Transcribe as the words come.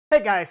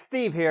Hey guys,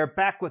 Steve here,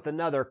 back with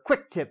another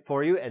quick tip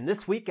for you, and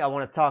this week I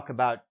want to talk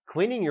about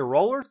cleaning your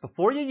rollers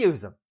before you use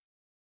them.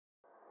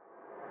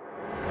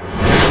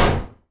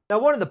 Now,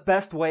 one of the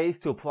best ways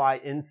to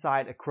apply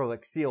inside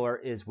acrylic sealer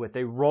is with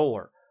a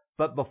roller.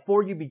 But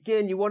before you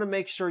begin, you want to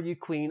make sure you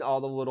clean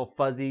all the little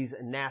fuzzies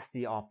and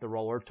nasty off the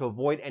roller to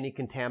avoid any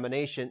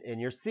contamination in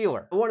your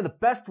sealer. One of the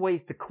best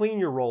ways to clean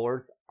your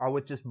rollers are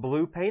with just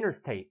blue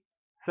painter's tape.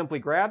 Simply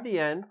grab the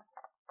end,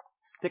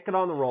 stick it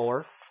on the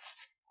roller,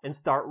 and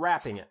start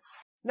wrapping it.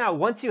 Now,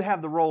 once you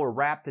have the roller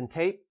wrapped in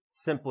tape,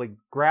 simply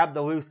grab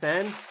the loose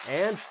end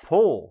and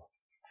pull.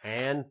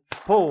 And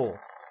pull.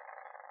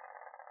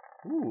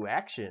 Ooh,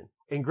 action.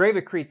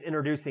 Engrave-A-Crete's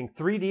introducing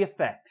 3D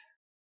effects.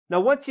 Now,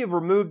 once you've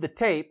removed the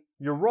tape,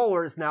 your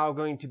roller is now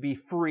going to be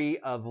free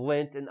of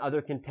lint and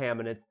other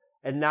contaminants,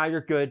 and now you're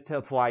good to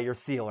apply your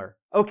sealer.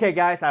 Okay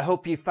guys, I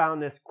hope you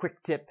found this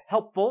quick tip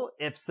helpful.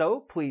 If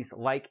so, please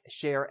like,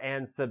 share,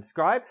 and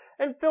subscribe,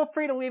 and feel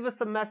free to leave us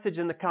a message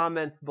in the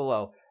comments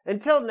below.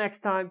 Until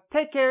next time,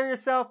 take care of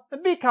yourself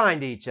and be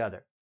kind to each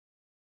other.